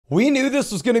We knew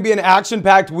this was going to be an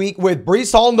action-packed week with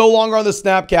Breece Hall no longer on the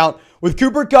snap count, with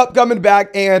Cooper Kupp coming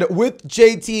back, and with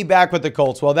JT back with the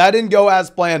Colts. Well, that didn't go as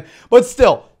planned, but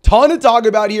still, ton to talk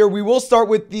about here. We will start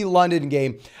with the London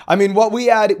game. I mean, what we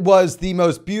had was the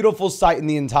most beautiful sight in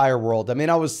the entire world. I mean,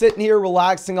 I was sitting here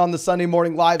relaxing on the Sunday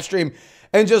morning live stream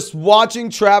and just watching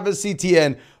Travis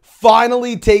Etienne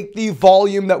finally take the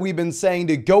volume that we've been saying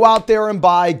to go out there and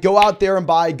buy, go out there and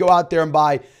buy, go out there and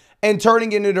buy, and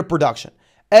turning it into production.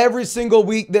 Every single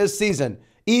week this season,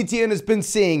 Etienne has been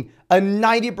seeing a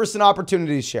 90%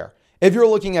 opportunity share. If you're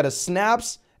looking at his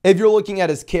snaps, if you're looking at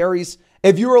his carries,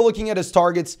 if you are looking at his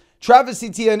targets, Travis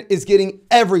Etienne is getting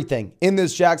everything in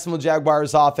this Jacksonville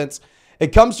Jaguars offense. It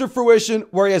comes to fruition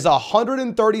where he has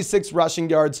 136 rushing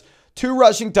yards, 2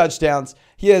 rushing touchdowns.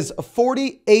 He has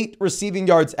 48 receiving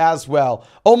yards as well.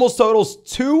 Almost totals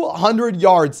 200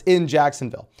 yards in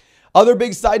Jacksonville. Other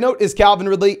big side note is Calvin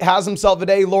Ridley has himself a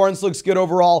day. Lawrence looks good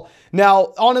overall.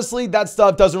 Now, honestly, that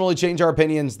stuff doesn't really change our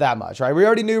opinions that much, right? We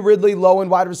already knew Ridley low in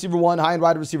wide receiver 1, high in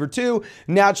wide receiver 2.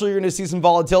 Naturally, you're going to see some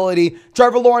volatility.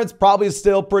 Trevor Lawrence probably is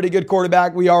still pretty good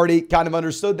quarterback. We already kind of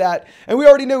understood that. And we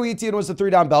already knew Etienne was a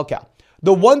 3-down bell cow.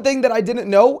 The one thing that I didn't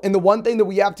know, and the one thing that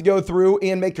we have to go through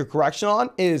and make a correction on,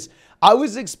 is I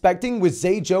was expecting with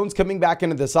Zay Jones coming back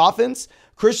into this offense,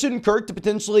 Christian Kirk to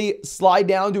potentially slide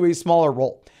down to a smaller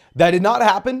role. That did not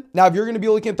happen. Now, if you're going to be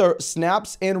looking at the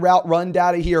snaps and route run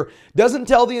data here, doesn't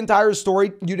tell the entire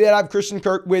story. You did have Christian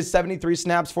Kirk with 73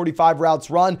 snaps, 45 routes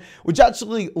run, which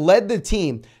actually led the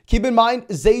team. Keep in mind,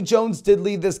 Zay Jones did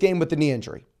leave this game with a knee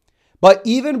injury. But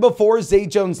even before Zay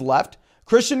Jones left,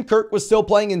 Christian Kirk was still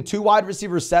playing in 2 wide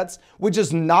receiver sets, which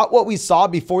is not what we saw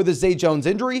before the Zay Jones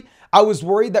injury. I was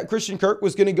worried that Christian Kirk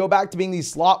was going to go back to being the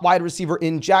slot wide receiver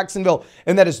in Jacksonville,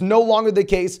 and that is no longer the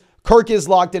case. Kirk is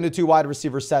locked into 2 wide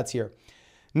receiver sets here.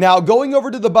 Now, going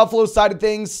over to the Buffalo side of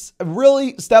things,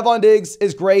 really, Stephon Diggs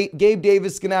is great. Gabe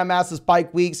Davis is going to have massive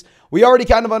spike weeks. We already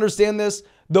kind of understand this.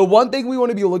 The one thing we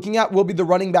want to be looking at will be the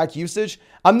running back usage.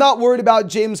 I'm not worried about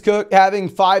James Cook having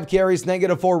 5 carries,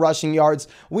 -4 rushing yards.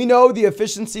 We know the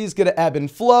efficiency is going to ebb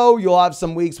and flow. You'll have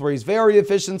some weeks where he's very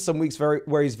efficient, some weeks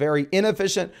where he's very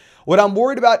inefficient. What I'm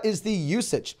worried about is the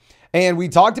usage. And we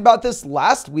talked about this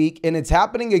last week, and it's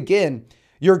happening again.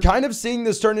 You're kind of seeing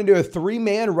this turn into a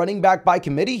 3-man running back by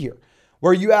committee here,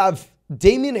 where you have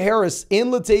Damian Harris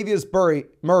and Latavius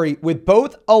Murray with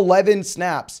both 11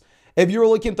 snaps. If you're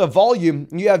looking at the volume,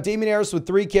 you have Damian Harris with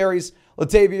 3 carries,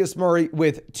 Latavius Murray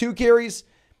with 2 carries.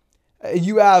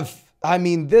 You have, I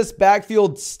mean, this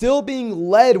backfield still being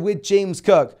led with James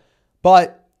Cook,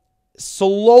 but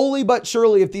slowly but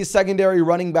surely, if these secondary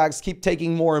running backs keep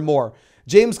taking more and more,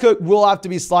 James Cook will have to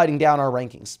be sliding down our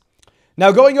rankings.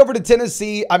 Now, going over to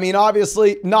Tennessee, I mean,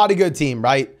 obviously not a good team,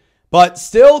 right? But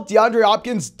still, DeAndre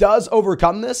Hopkins does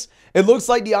overcome this. It looks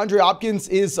like DeAndre Hopkins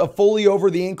is fully over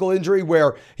the ankle injury,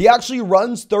 where he actually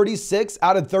runs 36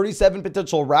 out of 37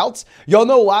 potential routes. Y'all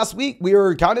know last week we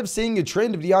were kind of seeing a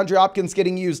trend of DeAndre Hopkins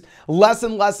getting used less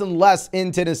and less and less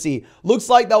in Tennessee. Looks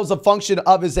like that was a function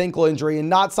of his ankle injury and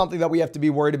not something that we have to be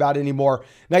worried about anymore.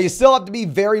 Now, you still have to be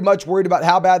very much worried about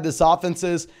how bad this offense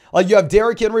is. Like, you have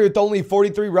Derrick Henry with only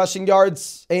 43 rushing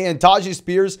yards, and Tajay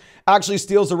Spears actually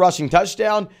steals a rushing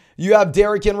touchdown. You have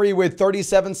Derrick Henry with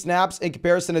 37 snaps in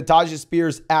comparison to Tajay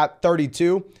Spears at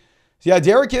 32. So yeah,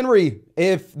 Derrick Henry,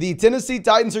 if the Tennessee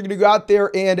Titans are going to go out there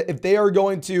and if they are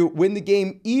going to win the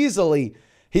game easily,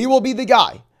 he will be the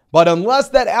guy. But unless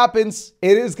that happens,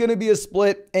 it is going to be a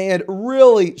split and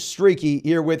really streaky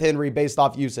here with Henry based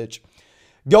off usage.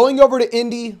 Going over to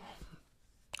Indy,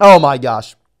 oh my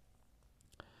gosh.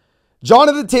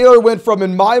 Jonathan Taylor went from,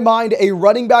 in my mind, a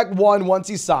running back 1 once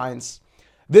he signs,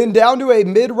 then down to a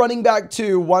mid-running back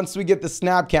 2 once we get the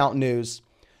snap count news.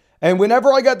 And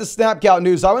whenever I got the snap count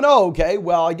news, I went, oh, okay,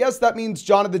 well, I guess that means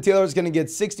Jonathan Taylor is going to get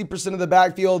 60% of the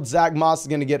backfield. Zach Moss is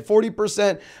going to get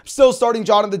 40%. I'm still starting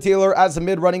Jonathan Taylor as a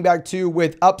mid-running back 2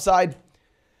 with upside.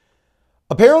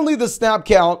 Apparently, the snap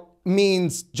count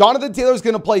means Jonathan Taylor is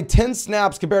going to play 10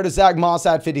 snaps compared to Zach Moss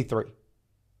at 53.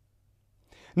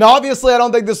 Now, obviously, I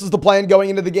don't think this was the plan going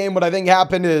into the game. What I think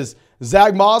happened is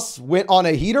Zach Moss went on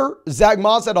a heater. Zach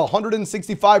Moss had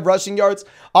 165 rushing yards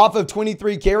off of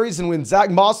 23 carries. And when Zach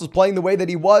Moss was playing the way that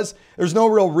he was, there's no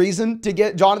real reason to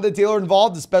get Jonathan Taylor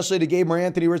involved, especially to game where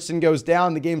Anthony Richardson goes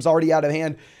down. The game's already out of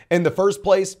hand in the first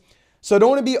place. So I don't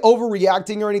want to be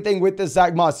overreacting or anything with this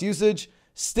Zach Moss usage.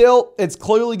 Still, it's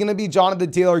clearly going to be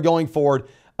Jonathan Taylor going forward.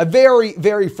 A very,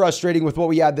 very frustrating with what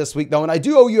we had this week, though. And I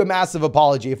do owe you a massive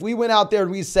apology. If we went out there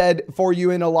and we said for you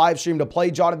in a live stream to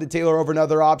play Jonathan Taylor over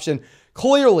another option,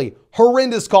 clearly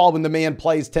horrendous call when the man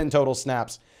plays 10 total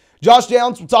snaps. Josh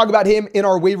Downs, we'll talk about him in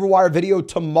our waiver wire video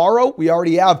tomorrow. We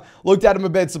already have looked at him a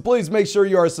bit, so please make sure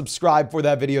you are subscribed for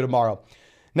that video tomorrow.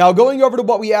 Now, going over to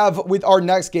what we have with our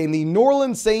next game, the New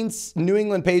Orleans Saints, New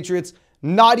England Patriots,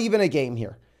 not even a game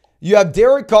here. You have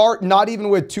Derek Carr, not even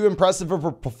with too impressive of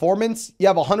a performance. You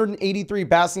have 183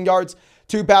 passing yards,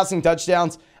 2 passing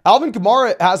touchdowns. Alvin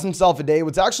Kamara has himself a day.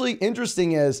 What's actually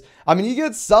interesting is, I mean, you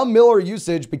get some Miller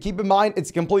usage, but keep in mind, it's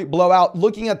a complete blowout.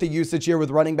 Looking at the usage here with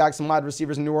running backs and wide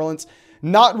receivers in New Orleans,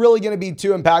 not really going to be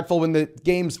too impactful when the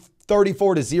game's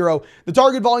 34-0. The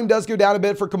target volume does go down a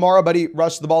bit for Kamara, but he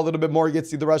rushed the ball a little bit more. He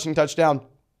gets to the rushing touchdown.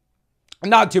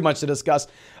 Not too much to discuss.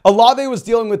 Olave was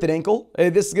dealing with an ankle.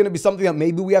 This is going to be something that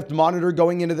maybe we have to monitor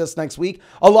going into this next week.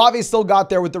 Olave still got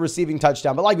there with the receiving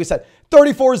touchdown. But like we said,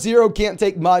 34-0 can't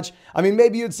take much. I mean,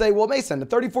 maybe you'd say, well, Mason, at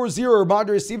 34-0,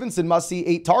 Ramondre Stevenson must see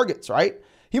 8 targets, right?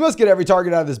 He must get every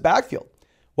target out of this backfield.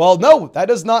 Well, no, that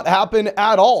does not happen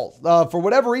at all. For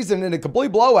whatever reason, in a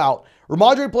complete blowout,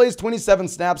 Ramondre plays 27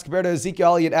 snaps compared to Ezekiel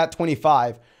Elliott at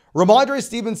 25. Ramondre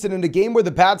Stevenson, in a game where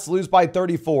the Pats lose by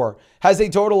 34, has a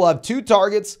total of 2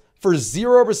 targets for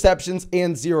 0 receptions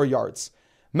and 0 yards.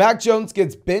 Mac Jones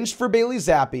gets benched for Bailey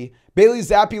Zappi. Bailey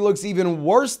Zappi looks even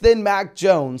worse than Mac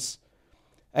Jones.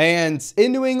 And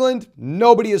in New England,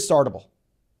 nobody is startable.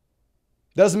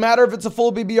 Doesn't matter if it's a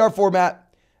full BBR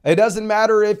format. It doesn't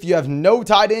matter if you have no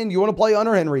tight end, you want to play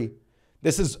Hunter Henry.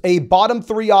 This is a bottom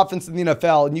 3 offense in the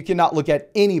NFL, and you cannot look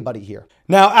at anybody here.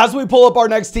 Now, as we pull up our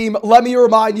next team, let me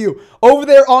remind you, over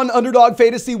there on Underdog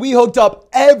Fantasy, we hooked up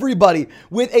everybody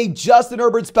with a Justin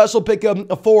Herbert special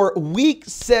pick'em for week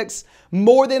 6,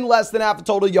 more than less than half a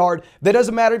total yard. That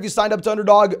doesn't matter if you signed up to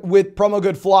Underdog with promo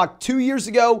code FLOCK 2 years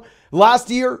ago, last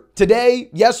year,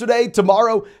 today, yesterday,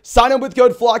 tomorrow. Sign up with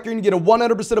code FLOCK. You're going to get a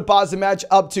 100% deposit match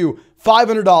up to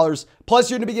 $500. Plus,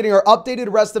 you're going to be getting our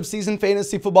updated rest of season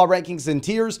fantasy football rankings and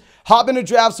tiers. Hop into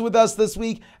drafts with us this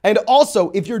week. And also,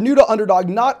 if you're new to Underdog,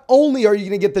 not only are you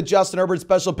going to get the Justin Herbert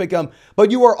special pick'em, but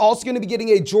you are also going to be getting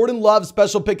a Jordan Love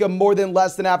special pick'em more than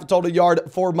less than half a total yard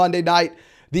for Monday night.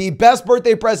 The best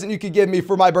birthday present you could give me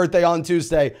for my birthday on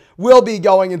Tuesday will be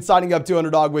going and signing up to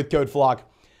Underdog with code FLOCK.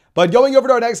 But going over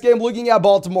to our next game, looking at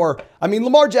Baltimore, I mean,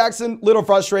 Lamar Jackson, little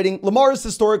frustrating. Lamar has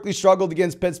historically struggled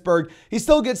against Pittsburgh. He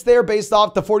still gets there based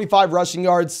off the 45 rushing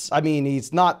yards. I mean,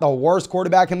 he's not the worst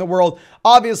quarterback in the world.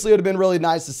 Obviously, it would have been really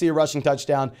nice to see a rushing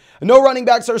touchdown. No running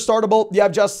backs are startable. You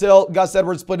have Just Hill, Gus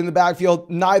Edwards split in the backfield.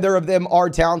 Neither of them are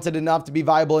talented enough to be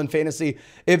viable in fantasy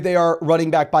if they are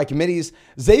running back by committees.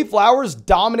 Zay Flowers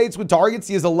dominates with targets.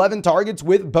 He has 11 targets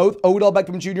with both Odell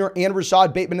Beckham Jr. and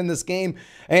Rashad Bateman in this game.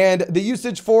 And the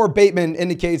usage for Bateman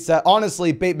indicates that,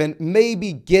 honestly, Bateman may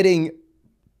be getting,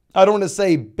 I don't want to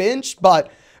say benched,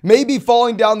 but maybe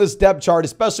falling down this depth chart,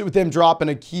 especially with him dropping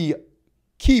a key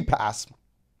pass.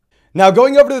 Now,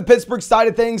 going over to the Pittsburgh side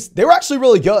of things, they were actually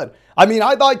really good. I mean,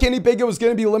 I thought Kenny Pickett was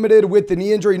going to be limited with the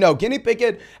knee injury. No, Kenny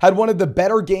Pickett had one of the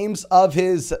better games of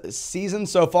his season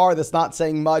so far. That's not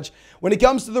saying much. When it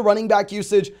comes to the running back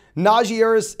usage, Najee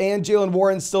Harris and Jalen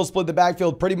Warren still split the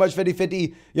backfield pretty much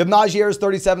 50-50. You have Najee Harris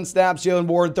 37 snaps, Jalen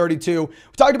Warren 32. We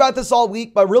talked about this all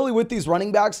week, but really with these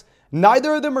running backs,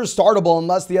 neither of them are startable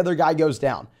unless the other guy goes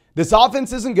down. This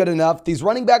offense isn't good enough. These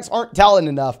running backs aren't talented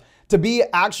enough to be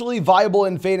actually viable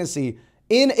in fantasy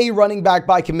in a running back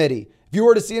by committee. If you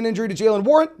were to see an injury to Jalen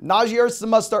Warren, Najee Harris is a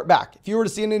must start back. If you were to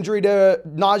see an injury to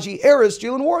Najee Harris,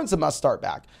 Jalen Warren's a must start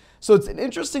back. So it's an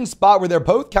interesting spot where they're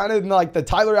both kind of in like the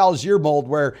Tyler Algier mold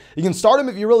where you can start them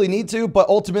if you really need to, but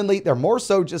ultimately they're more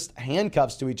so just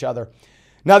handcuffs to each other.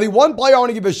 Now, the one player I want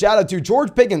to give a shout out to,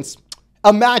 George Pickens.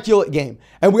 Immaculate game.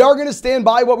 And we are going to stand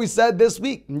by what we said this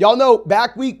week. Y'all know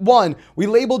back week 1, we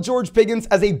labeled George Pickens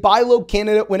as a buy low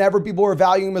candidate whenever people were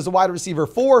valuing him as a wide receiver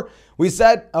 4. We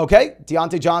said, okay,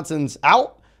 Deontay Johnson's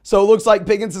out. So it looks like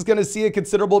Pickens is going to see a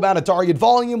considerable amount of target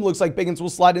volume. Looks like Pickens will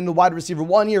slide into wide receiver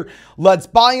 1 here. Let's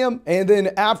buy him. And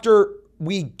then after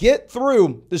we get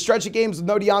through the stretch of games with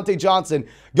no Deontay Johnson,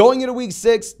 going into week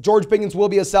 6, George Pickens will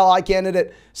be a sell high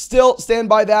candidate. Still stand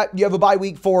by that. You have a bye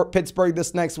week for Pittsburgh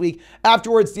this next week.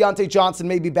 Afterwards, Deontay Johnson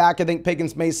may be back. I think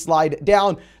Pickens may slide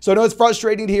down. So I know it's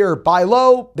frustrating to hear buy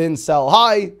low, then sell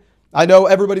high. I know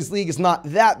everybody's league is not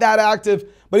that active,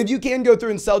 but if you can go through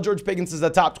and sell George Pickens as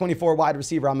a top 24 wide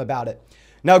receiver, I'm about it.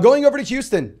 Now, going over to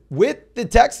Houston with the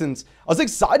Texans, I was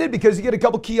excited because you get a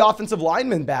couple key offensive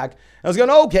linemen back. I was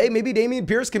going, oh, okay, maybe Dameon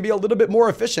Pierce can be a little bit more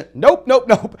efficient. Nope.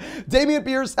 Dameon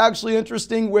Pierce actually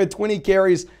interesting with 20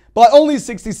 carries, but only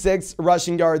 66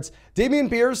 rushing yards. Dameon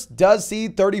Pierce does see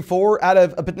 34 out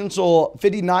of a potential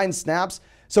 59 snaps.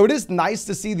 So it is nice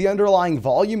to see the underlying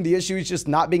volume. The issue is just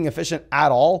not being efficient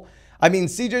at all. I mean,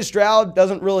 CJ Stroud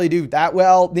doesn't really do that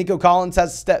well. Nico Collins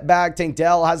has a step back. Tank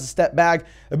Dell has a step back.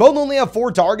 They both only have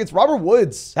 4 targets. Robert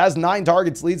Woods has 9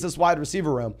 targets, leads this wide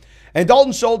receiver room. And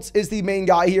Dalton Schultz is the main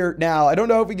guy here. Now, I don't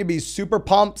know if we can be super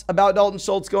pumped about Dalton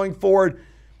Schultz going forward.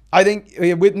 I think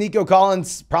with Nico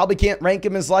Collins, probably can't rank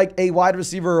him as like a wide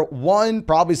receiver 1,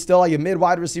 probably still like a mid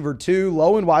wide receiver 2,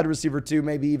 low end wide receiver 2,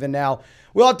 maybe even now.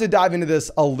 We'll have to dive into this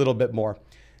a little bit more.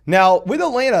 Now, with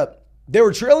Atlanta, they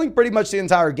were trailing pretty much the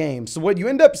entire game. So what you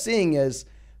end up seeing is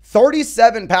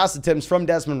 37 pass attempts from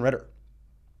Desmond Ridder,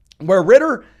 where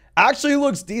Ridder actually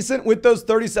looks decent with those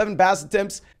 37 pass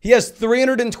attempts. He has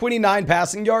 329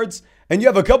 passing yards, and you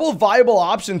have a couple of viable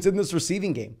options in this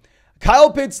receiving game.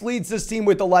 Kyle Pitts leads this team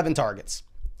with 11 targets.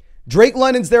 Drake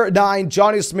London's there at 9.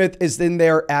 Jonnu Smith is in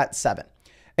there at 7.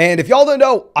 And if y'all don't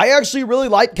know, I actually really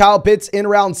like Kyle Pitts in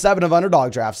round 7 of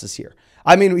underdog drafts this year.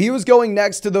 I mean, he was going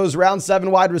next to those round 7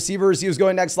 wide receivers. He was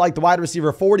going next to like the wide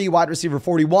receiver 40, wide receiver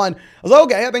 41. I was like,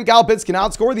 okay, I think Kyle Pitts can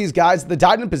outscore these guys at the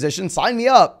tight end position. Sign me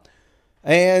up.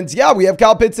 And yeah, we have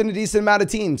Kyle Pitts in a decent amount of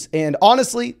teams. And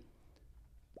honestly,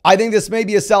 I think this may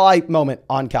be a sell-high moment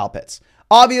on Kyle Pitts.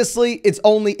 Obviously, it's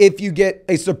only if you get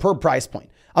a superb price point.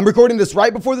 I'm recording this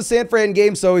right before the San Fran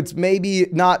game, so it's maybe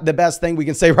not the best thing we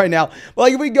can say right now. But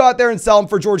like if we go out there and sell him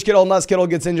for George Kittle unless Kittle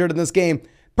gets injured in this game,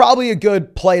 probably a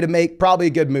good play to make, probably a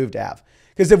good move to have.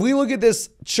 Because if we look at this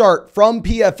chart from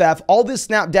PFF, all this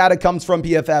snap data comes from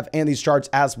PFF and these charts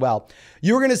as well.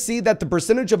 You're going to see that the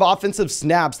percentage of offensive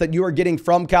snaps that you are getting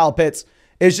from Kyle Pitts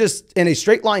is just in a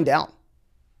straight line down.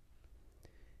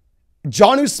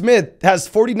 Jonnu Smith has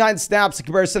 49 snaps in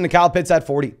comparison to Kyle Pitts at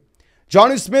 40.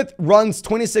 Jonnu Smith runs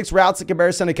 26 routes in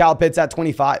comparison to Kyle Pitts at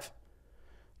 25.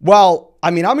 Well, I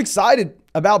mean, I'm excited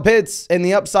about Pitts and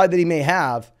the upside that he may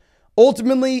have.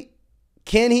 Ultimately,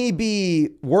 can he be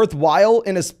worthwhile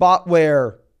in a spot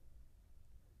where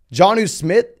Jonnu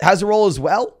Smith has a role as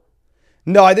well?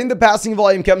 No, I think the passing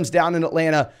volume comes down in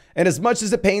Atlanta. And as much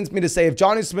as it pains me to say, if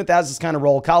Jonnu Smith has this kind of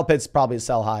role, Kyle Pitts probably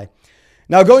sell high.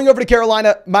 Now, going over to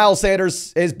Carolina, Miles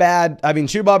Sanders is bad. I mean,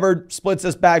 Chuba Hubbard splits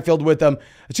this backfield with them.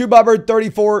 Chuba Hubbard,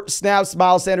 34 snaps.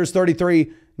 Miles Sanders,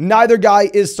 33. Neither guy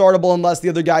is startable unless the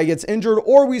other guy gets injured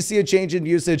or we see a change in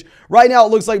usage. Right now, it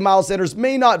looks like Miles Sanders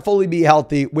may not fully be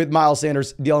healthy with Miles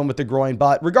Sanders dealing with the groin.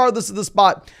 But regardless of the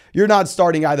spot, you're not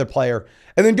starting either player.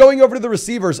 And then going over to the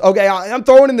receivers, okay, I'm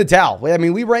throwing in the towel. I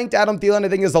mean, we ranked Adam Thielen, I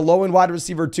think, as a low-end wide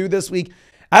receiver 2 this week.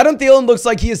 Adam Thielen looks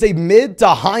like he is a mid to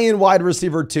high-end wide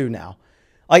receiver 2 now.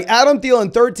 Like Adam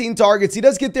Thielen, 13 targets. He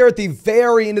does get there at the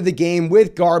very end of the game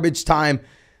with garbage time.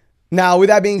 Now, with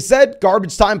that being said,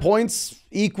 garbage time points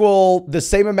equal the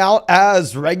same amount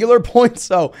as regular points.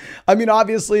 So, I mean,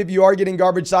 obviously, if you are getting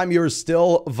garbage time, you're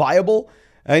still viable.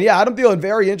 And yeah, Adam Thielen,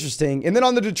 very interesting. And then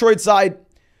on the Detroit side,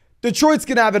 Detroit's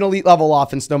going to have an elite level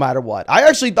offense no matter what. I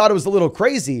actually thought it was a little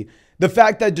crazy, the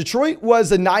fact that Detroit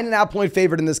was a 9.5 point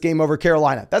favorite in this game over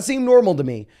Carolina. That seemed normal to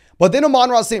me. But then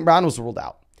Amon-Ra St. Brown was ruled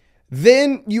out.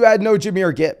 Then you had no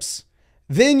Jahmyr Gibbs.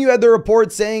 Then you had the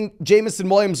report saying Jamison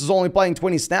Williams was only playing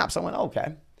 20 snaps. I went,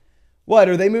 okay. What,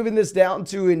 are they moving this down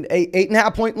to an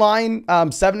 8.5 point line,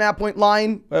 7.5 point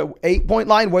line, 8 point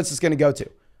line? What's this going to go to?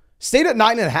 Stayed at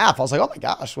 9.5. I was like, oh my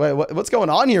gosh, what's going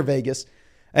on here, Vegas?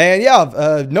 And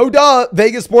yeah, no duh,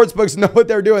 Vegas sportsbooks know what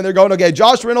they're doing. They're going, okay,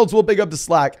 Josh Reynolds will pick up the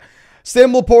slack.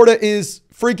 Sam Laporta is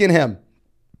freaking him.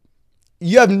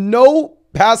 You have no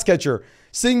pass catcher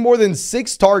seeing more than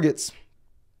 6 targets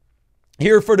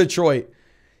here for Detroit.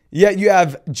 Yet you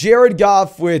have Jared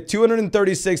Goff with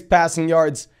 236 passing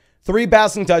yards, 3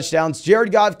 passing touchdowns.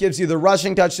 Jared Goff gives you the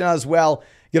rushing touchdown as well.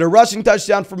 Get a rushing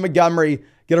touchdown from Montgomery.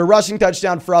 Get a rushing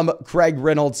touchdown from Craig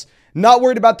Reynolds. Not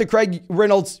worried about the Craig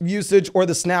Reynolds usage or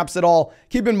the snaps at all.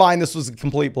 Keep in mind, this was a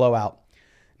complete blowout.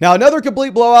 Now, another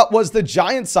complete blowout was the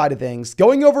Giants side of things.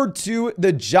 Going over to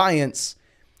the Giants,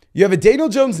 you have a Daniel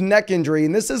Jones neck injury,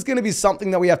 and this is going to be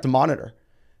something that we have to monitor.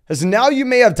 Because now you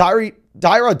may have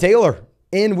Tyrod Taylor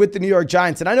in with the New York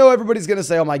Giants. And I know everybody's going to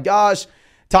say, oh my gosh,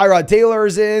 Tyrod Taylor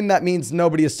is in. That means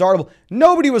nobody is startable.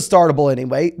 Nobody was startable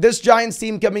anyway. This Giants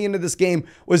team coming into this game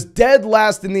was dead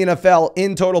last in the NFL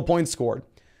in total points scored.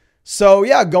 So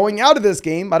yeah, going out of this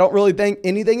game, I don't really think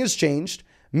anything has changed.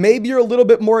 Maybe you're a little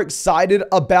bit more excited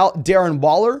about Darren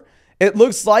Waller. It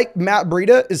looks like Matt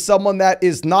Breida is someone that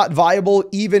is not viable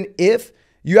even if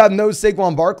you have no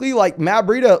Saquon Barkley. Like Matt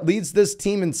Breida leads this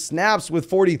team in snaps with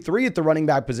 43 at the running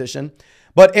back position.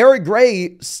 But Eric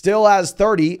Gray still has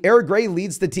 30. Eric Gray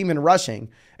leads the team in rushing.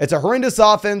 It's a horrendous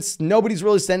offense. Nobody's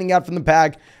really standing out from the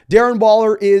pack. Darren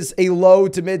Waller is a low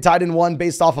to mid tight end 1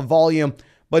 based off of volume,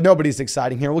 but nobody's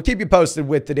exciting here. We'll keep you posted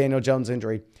with the Daniel Jones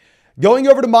injury. Going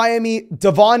over to Miami,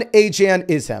 Devon Achane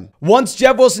is him. Once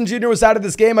Jeff Wilson Jr. was out of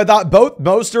this game, I thought both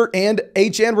Mostert and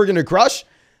Achane were going to crush.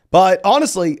 But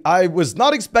honestly, I was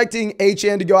not expecting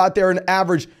Achane to go out there and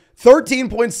average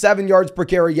 13.7 yards per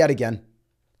carry yet again.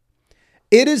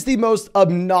 It is the most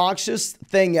obnoxious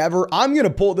thing ever. I'm going to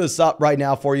pull this up right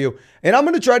now for you, and I'm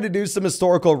going to try to do some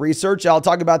historical research. I'll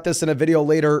talk about this in a video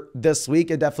later this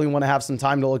week. I definitely want to have some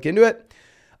time to look into it.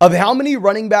 Of how many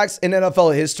running backs in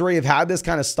NFL history have had this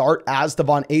kind of start as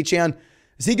Devon Achane.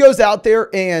 As he goes out there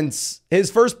and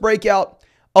his first breakout,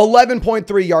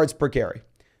 11.3 yards per carry.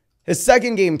 His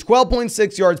second game,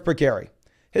 12.6 yards per carry.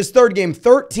 His third game,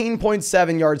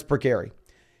 13.7 yards per carry.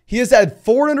 He has had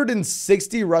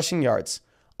 460 rushing yards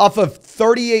off of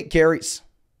 38 carries.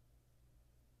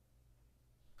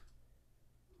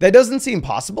 That doesn't seem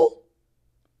possible.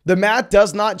 The math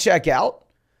does not check out.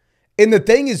 And the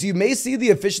thing is, you may see the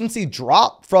efficiency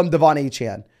drop from Devon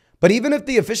Achane. But even if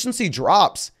the efficiency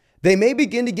drops, they may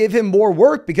begin to give him more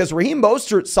work because Raheem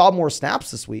Mostert saw more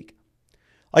snaps this week.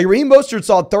 Like Raheem Mostert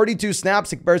saw 32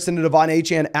 snaps in comparison to Devon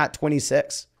Achane at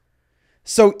 26.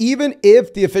 So even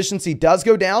if the efficiency does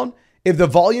go down, if the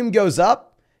volume goes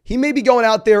up, he may be going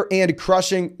out there and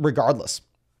crushing regardless.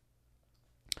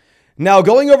 Now,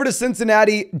 going over to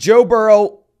Cincinnati, Joe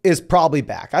Burrow is probably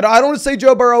back. I don't want to say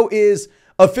Joe Burrow is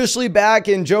officially back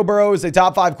and Joe Burrow is a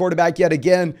top 5 quarterback yet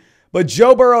again, but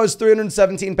Joe Burrow has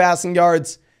 317 passing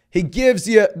yards. He gives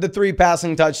you the 3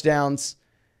 passing touchdowns.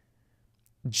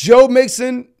 Joe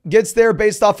Mixon gets there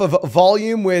based off of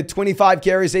volume with 25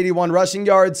 carries, 81 rushing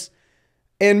yards.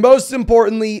 And most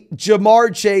importantly,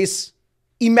 Jamar Chase,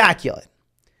 immaculate.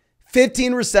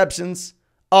 15 receptions,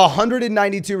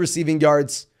 192 receiving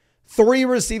yards, 3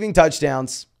 receiving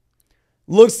touchdowns.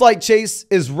 Looks like Chase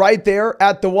is right there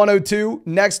at the 102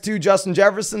 next to Justin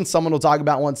Jefferson. Someone we'll talk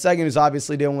about in 1 second who's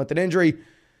obviously dealing with an injury.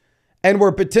 And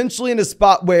we're potentially in a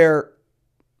spot where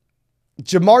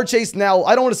Jamar Chase now,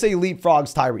 I don't want to say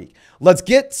leapfrogs Tyreek. Let's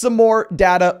get some more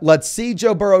data. Let's see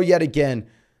Joe Burrow yet again.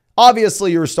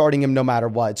 Obviously, you're starting him no matter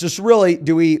what. It's just really,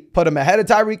 do we put him ahead of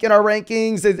Tyreek in our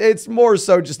rankings? It's more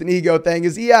so just an ego thing.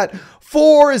 Is he at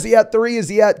 4? Is he at 3? Is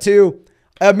he at 2?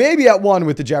 Maybe at 1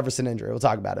 with the Jefferson injury. We'll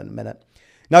talk about it in a minute.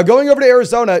 Now, going over to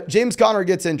Arizona, James Conner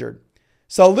gets injured.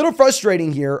 So a little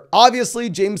frustrating here. Obviously,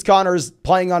 James Conner's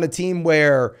playing on a team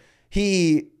where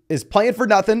he is playing for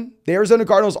nothing. The Arizona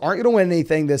Cardinals aren't going to win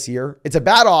anything this year. It's a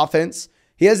bad offense.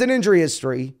 He has an injury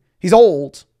history. He's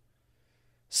old.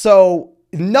 So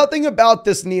nothing about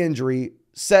this knee injury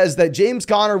says that James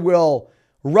Conner will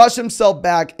rush himself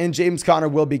back and James Conner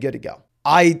will be good to go.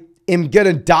 I am going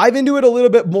to dive into it a little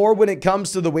bit more when it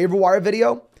comes to the waiver wire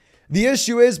video. The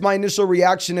issue is my initial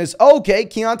reaction is, okay,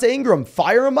 Keontae Ingram,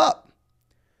 fire him up.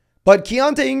 But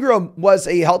Keontae Ingram was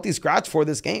a healthy scratch for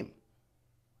this game.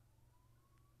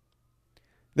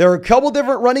 There are a couple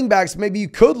different running backs maybe you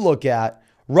could look at.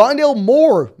 Rondale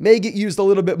Moore may get used a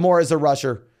little bit more as a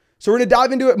rusher. So we're going to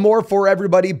dive into it more for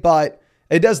everybody, but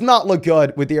it does not look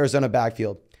good with the Arizona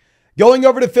backfield. Going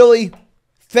over to Philly,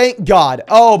 thank God.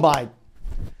 Oh my.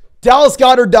 Dallas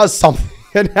Goedert does something.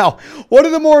 And now, one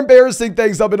of the more embarrassing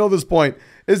things up until this point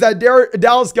is that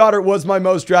Dallas Goedert was my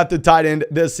most drafted tight end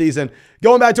this season.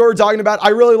 Going back to what we're talking about, I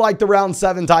really like the round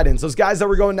 7 tight ends. Those guys that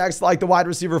were going next, like the wide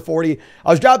receiver 40. I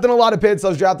was drafting a lot of Pitts. I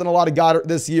was drafting a lot of Goddard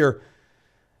this year.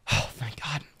 Oh, thank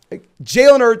God.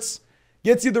 Jalen Hurts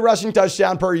gets you the rushing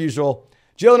touchdown per usual.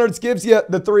 Jalen Hurts gives you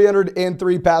the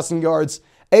 303 passing yards.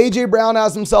 A.J. Brown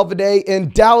has himself a day,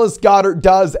 and Dallas Goedert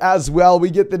does as well. We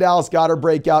get the Dallas Goedert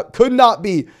breakout. Could not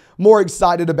be more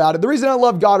excited about it. The reason I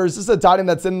love Goddard is this is a tight end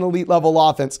that's in an elite level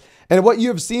offense. And what you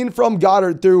have seen from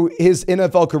Goddard through his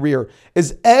NFL career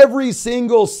is every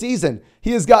single season,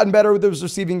 he has gotten better with his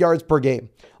receiving yards per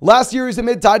game. Last year, he's a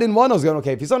mid-tight end 1. I was going,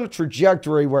 okay, if he's on a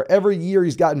trajectory where every year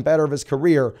he's gotten better of his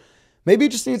career, maybe he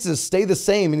just needs to stay the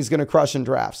same and he's going to crush in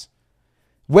drafts.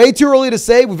 Way too early to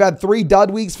say. We've had 3 dud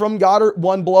weeks from Goddard,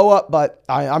 1 blow up, but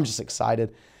I'm just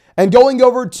excited. And going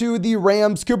over to the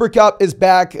Rams, Cooper Kupp is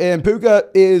back, and Puka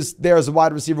is there as a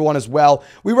wide receiver 1 as well.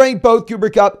 We ranked both Cooper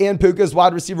Kupp and Puka as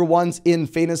wide receiver 1s in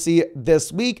fantasy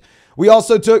this week. We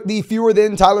also took the fewer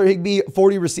than Tyler Higbee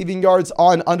 40 receiving yards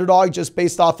on Underdog just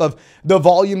based off of the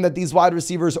volume that these wide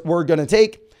receivers were going to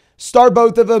take. Start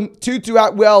both of them. Tutu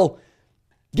Atwell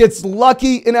gets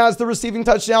lucky and has the receiving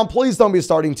touchdown. Please don't be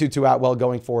starting Tutu Atwell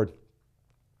going forward.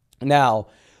 Now,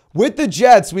 with the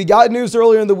Jets, we got news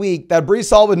earlier in the week that Breece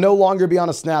Hall would no longer be on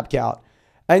a snap count.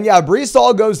 And yeah, Breece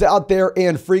Hall goes out there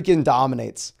and freaking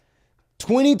dominates.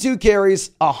 22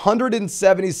 carries,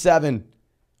 177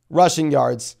 rushing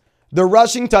yards, the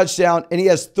rushing touchdown, and he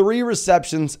has 3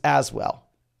 receptions as well.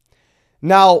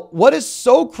 Now, what is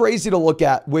so crazy to look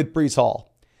at with Breece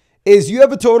Hall is you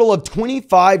have a total of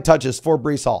 25 touches for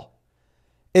Breece Hall.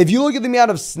 If you look at the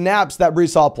amount of snaps that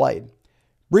Breece Hall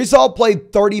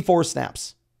played 34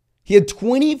 snaps. He had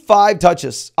 25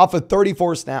 touches off of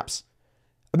 34 snaps.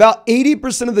 About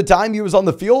 80% of the time he was on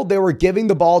the field, they were giving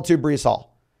the ball to Breece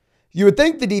Hall. You would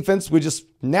think the defense would just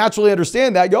naturally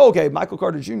understand that. Go, okay, Michael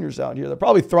Carter Jr. is out here. They're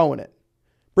probably throwing it.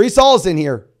 Breece Hall's in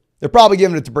here. They're probably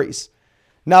giving it to Breece.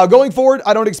 Now, going forward,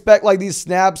 I don't expect like these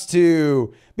snaps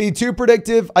to be too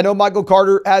predictive. I know Michael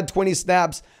Carter had 20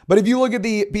 snaps, but if you look at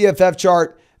the PFF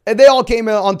chart, and they all came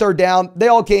in on third down. They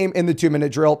all came in the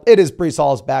 2-minute drill. It is Breece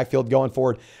Hall's backfield going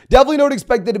forward. Definitely don't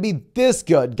expect it to be this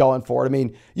good going forward. I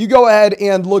mean, you go ahead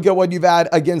and look at what you've had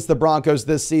against the Broncos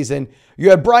this season. You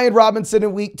had Brian Robinson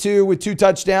in week 2 with 2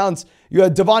 touchdowns. You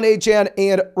had Devon Achane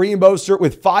and Raheem Mostert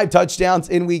with 5 touchdowns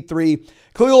in week 3.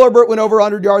 Khalil Herbert went over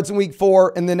 100 yards in week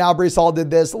 4, and then now Breece Hall did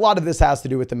this. A lot of this has to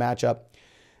do with the matchup.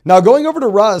 Now, going over to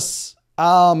Russ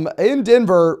in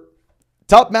Denver,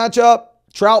 tough matchup.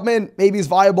 Troutman, maybe he's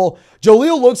viable.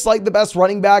 Jaleel looks like the best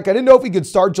running back. I didn't know if we could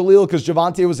start Jaleel because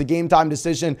Javonte was a game-time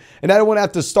decision, and I don't want to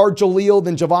have to start Jaleel,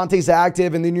 then Javonte's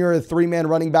active, and then you're a 3-man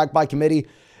running back by committee.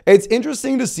 It's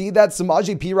interesting to see that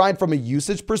Samaje Perine, from a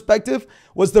usage perspective,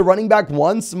 was the running back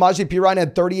 1. Samaje Perine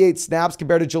had 38 snaps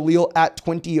compared to Jaleel at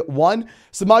 21.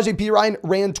 Samaje Perine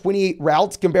ran 28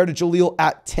 routes compared to Jaleel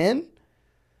at 10.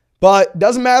 But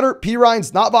doesn't matter.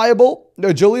 Perine's not viable.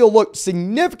 No, Jaleel looked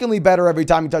significantly better every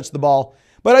time he touched the ball.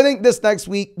 But I think this next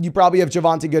week, you probably have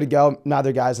Javonte good to go.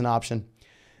 Neither guy's an option.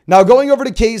 Now, going over to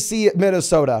KC,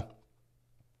 Minnesota.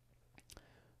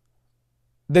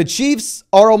 The Chiefs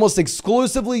are almost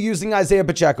exclusively using Isaiah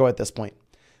Pacheco at this point.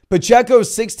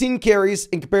 Pacheco's 16 carries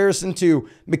in comparison to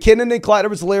McKinnon and Clyde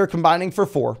Edwards-Helaire combining for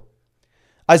 4.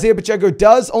 Isaiah Pacheco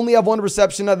does only have 1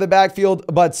 reception out of the backfield,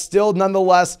 but still,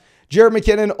 nonetheless, Jared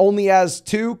McKinnon only has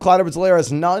 2. Clyde Edwards-Helaire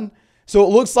has none. So it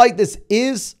looks like this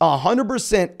is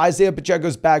 100% Isaiah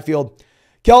Pacheco's backfield.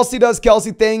 Kelsey does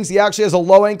Kelsey things. He actually has a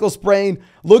low ankle sprain.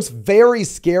 Looks very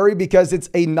scary because it's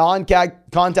a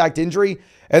non-contact injury.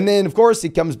 And then, of course, he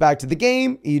comes back to the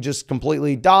game. He just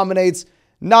completely dominates.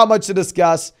 Not much to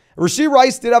discuss. Rashee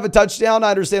Rice did have a touchdown.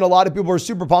 I understand a lot of people were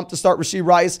super pumped to start Rashee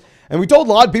Rice. And we told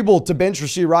a lot of people to bench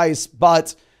Rashee Rice.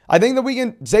 But I think that we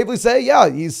can safely say, yeah,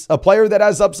 he's a player that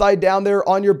has upside down there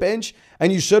on your bench,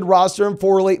 and you should roster him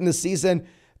for late in the season.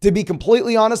 To be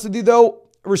completely honest with you, though,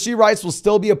 Rashee Rice will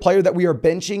still be a player that we are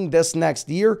benching this next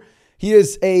year. He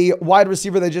is a wide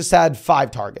receiver that just had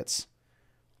 5 targets.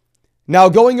 Now,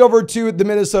 going over to the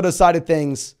Minnesota side of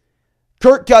things,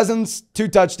 Kirk Cousins, 2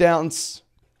 touchdowns.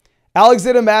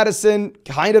 Alexander Mattison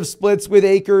kind of splits with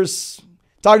Akers.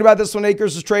 Talked about this when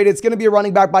Akers was traded. It's going to be a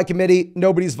running back by committee.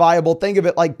 Nobody's viable. Think of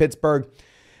it like Pittsburgh.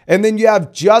 And then you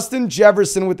have Justin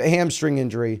Jefferson with a hamstring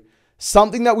injury.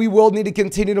 Something that we will need to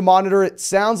continue to monitor. It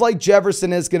sounds like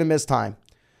Jefferson is going to miss time.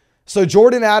 So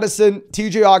Jordan Addison,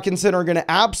 TJ Hawkinson are going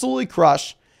to absolutely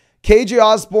crush. KJ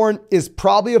Osborne is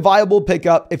probably a viable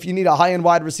pickup if you need a high-end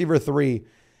wide receiver 3.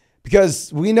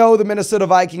 Because we know the Minnesota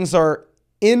Vikings are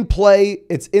in play.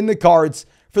 It's in the cards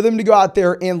for them to go out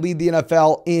there and lead the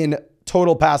NFL in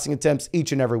total passing attempts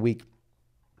each and every week.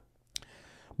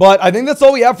 But I think that's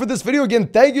all we have for this video. Again,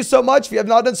 thank you so much. If you have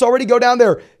not done so already, go down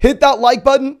there, hit that like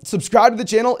button, subscribe to the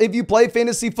channel if you play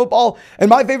fantasy football. And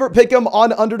my favorite pick'em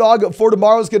on Underdog for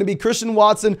tomorrow is going to be Christian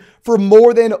Watson for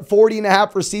more than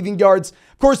 40.5 receiving yards.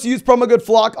 Of course, use promo code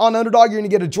FLOCK on Underdog. You're going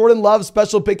to get a Jordan Love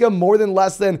special pick'em, more than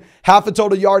less than half a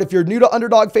total yard if you're new to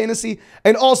Underdog Fantasy.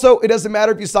 And also, it doesn't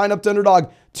matter if you sign up to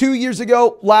Underdog 2 years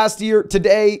ago, last year,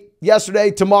 today,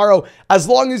 yesterday, tomorrow. As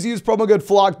long as you use promo code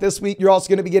FLOCK this week, you're also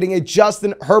going to be getting a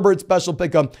Justin Herbert special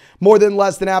pick'em, more than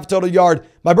less than half total yard.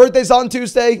 My birthday's on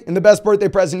Tuesday, and the best birthday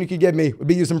present you could give me would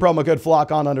be using promo code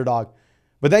FLOCK on Underdog.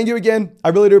 But thank you again. I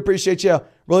really do appreciate you.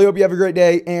 Really hope you have a great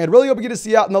day, and really hope we get to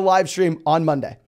see you out in the live stream on Monday.